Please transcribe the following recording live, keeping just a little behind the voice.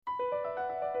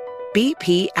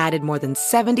BP added more than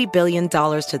 $70 billion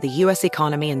to the U.S.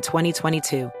 economy in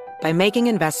 2022 by making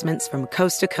investments from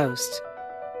coast to coast.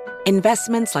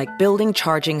 Investments like building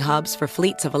charging hubs for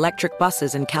fleets of electric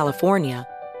buses in California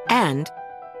and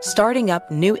starting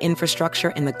up new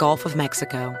infrastructure in the Gulf of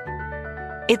Mexico.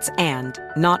 It's and,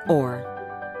 not or.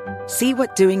 See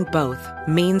what doing both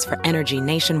means for energy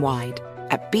nationwide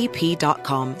at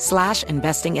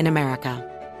bp.com/investing in America.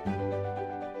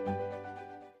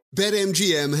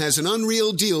 BetMGM has an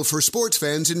unreal deal for sports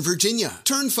fans in Virginia.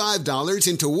 Turn $5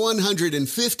 into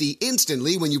 $150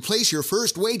 instantly when you place your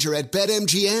first wager at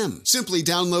BetMGM. Simply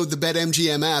download the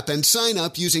BetMGM app and sign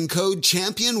up using code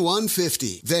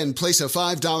CHAMPION150. Then place a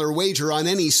 $5 wager on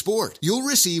any sport. You'll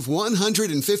receive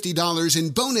 $150 in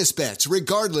bonus bets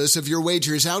regardless of your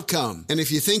wager's outcome. And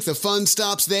if you think the fun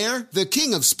stops there, the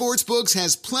King of Sportsbooks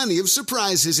has plenty of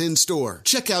surprises in store.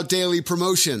 Check out daily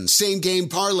promotions, same-game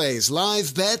parlays,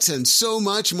 live bets, and so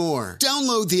much more.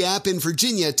 Download the app in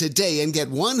Virginia today and get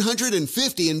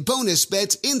 $150 in bonus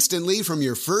bets instantly from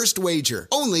your first wager.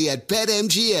 Only at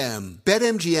BetMGM.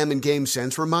 BetMGM and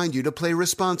GameSense remind you to play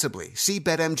responsibly. See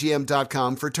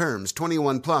BetMGM.com for terms.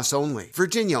 21 plus only.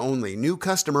 Virginia only. New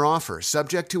customer offer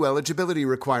subject to eligibility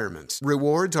requirements.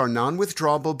 Rewards are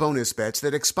non-withdrawable bonus bets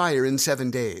that expire in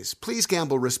 7 days. Please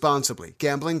gamble responsibly.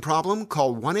 Gambling problem?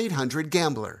 Call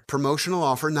 1-800-GAMBLER. Promotional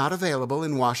offer not available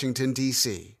in Washington,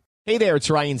 D.C. Hey there, it's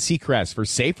Ryan Seacrest for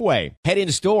Safeway. Head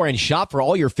in store and shop for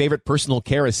all your favorite personal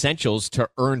care essentials to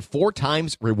earn 4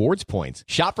 times rewards points.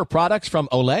 Shop for products from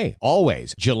Olay,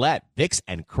 Always, Gillette, Vicks,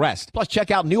 and Crest. Plus,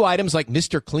 check out new items like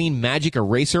Mr. Clean Magic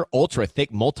Eraser Ultra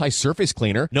Thick Multi-Surface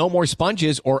Cleaner. No more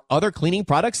sponges or other cleaning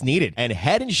products needed. And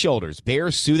Head & Shoulders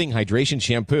Bare Soothing Hydration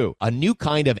Shampoo, a new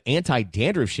kind of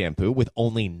anti-dandruff shampoo with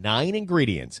only 9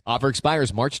 ingredients. Offer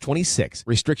expires March 26.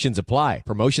 Restrictions apply.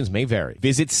 Promotions may vary.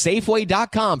 Visit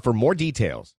Safeway.com for more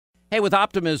details. Hey, with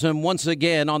optimism once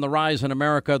again on the rise in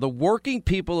America, the working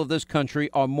people of this country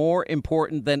are more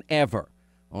important than ever.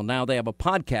 Well, now they have a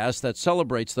podcast that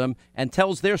celebrates them and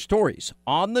tells their stories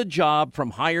on the job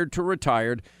from hired to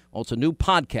retired. Well, it's a new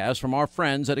podcast from our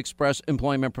friends at Express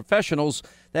Employment Professionals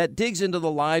that digs into the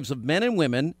lives of men and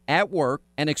women at work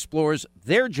and explores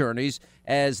their journeys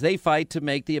as they fight to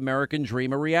make the American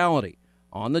dream a reality.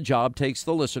 On the Job takes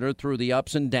the listener through the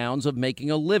ups and downs of making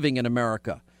a living in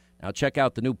America. Now check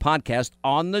out the new podcast,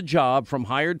 On the Job, from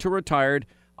hired to retired,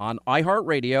 on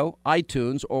iHeartRadio,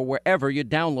 iTunes, or wherever you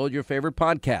download your favorite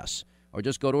podcasts. Or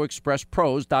just go to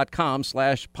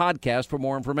expresspros.com/podcast for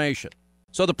more information.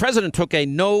 So the president took a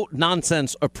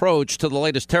no-nonsense approach to the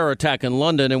latest terror attack in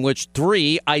London, in which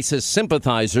 3 ISIS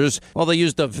sympathizers, they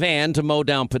used a van to mow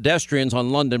down pedestrians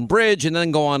on London Bridge and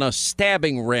then go on a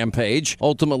stabbing rampage,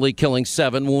 ultimately killing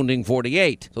 7, wounding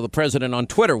 48. So the president on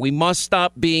Twitter, we must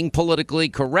stop being politically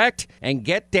correct and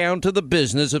get down to the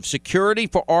business of security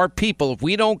for our people. If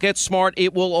we don't get smart,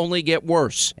 it will only get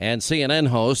worse. And CNN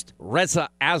host Reza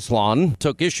Aslan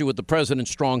took issue with the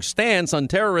president's strong stance on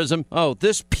terrorism.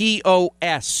 This POS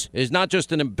is not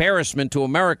just an embarrassment to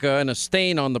America and a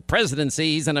stain on the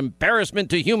presidency. He's an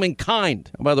embarrassment to humankind.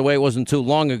 By the way, it wasn't too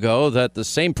long ago that the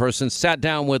same person sat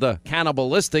down with a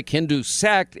cannibalistic Hindu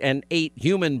sect and ate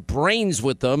human brains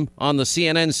with them on the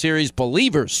CNN series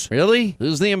Believers. Really?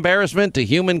 Who's the embarrassment to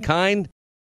humankind?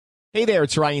 Hey there,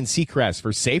 it's Ryan Seacrest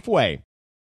for Safeway.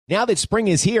 Now that spring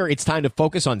is here, it's time to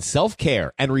focus on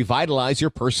self-care and revitalize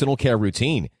your personal care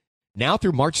routine. Now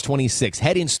through March 26,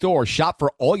 head in store, shop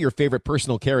for all your favorite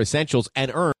personal care essentials,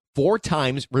 and earn 4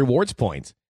 times rewards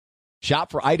points. Shop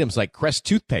for items like Crest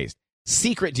toothpaste,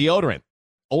 Secret deodorant,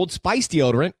 Old Spice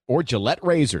deodorant, or Gillette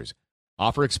razors.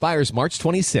 Offer expires March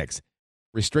 26.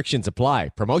 Restrictions apply.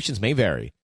 Promotions may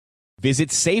vary. Visit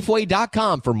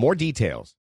Safeway.com for more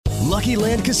details. Lucky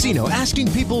Land Casino,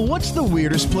 asking people, what's the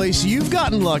weirdest place you've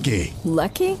gotten lucky?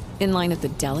 Lucky? In line at the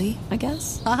deli, I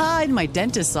guess? Aha, in my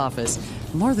dentist's office.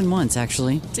 More than once,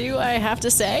 actually. Do I have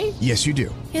to say? Yes, you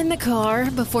do. In the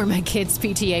car before my kids'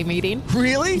 PTA meeting.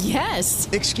 Really? Yes.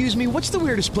 Excuse me, what's the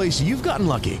weirdest place you've gotten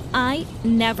lucky? I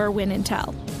never win and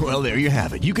tell. Well, there you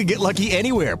have it. You can get lucky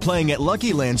anywhere, playing at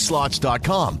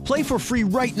LuckyLandSlots.com. Play for free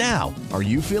right now. Are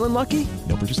you feeling lucky?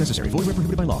 No purchase necessary. Void where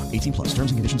prohibited by law. 18 plus.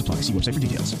 Terms and conditions apply. See website for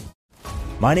details.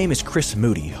 My name is Chris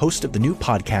Moody, host of the new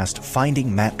podcast,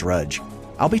 Finding Matt Drudge.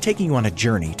 I'll be taking you on a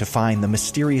journey to find the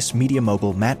mysterious media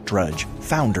mogul Matt Drudge,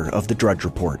 founder of The Drudge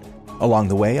Report. Along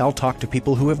the way, I'll talk to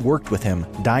people who have worked with him,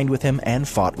 dined with him, and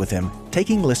fought with him,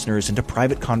 taking listeners into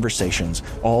private conversations,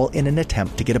 all in an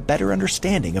attempt to get a better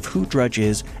understanding of who Drudge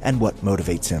is and what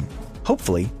motivates him.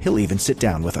 Hopefully, he'll even sit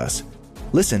down with us.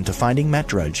 Listen to Finding Matt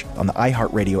Drudge on the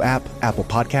iHeartRadio app, Apple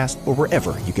Podcast, or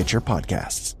wherever you get your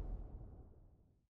podcasts.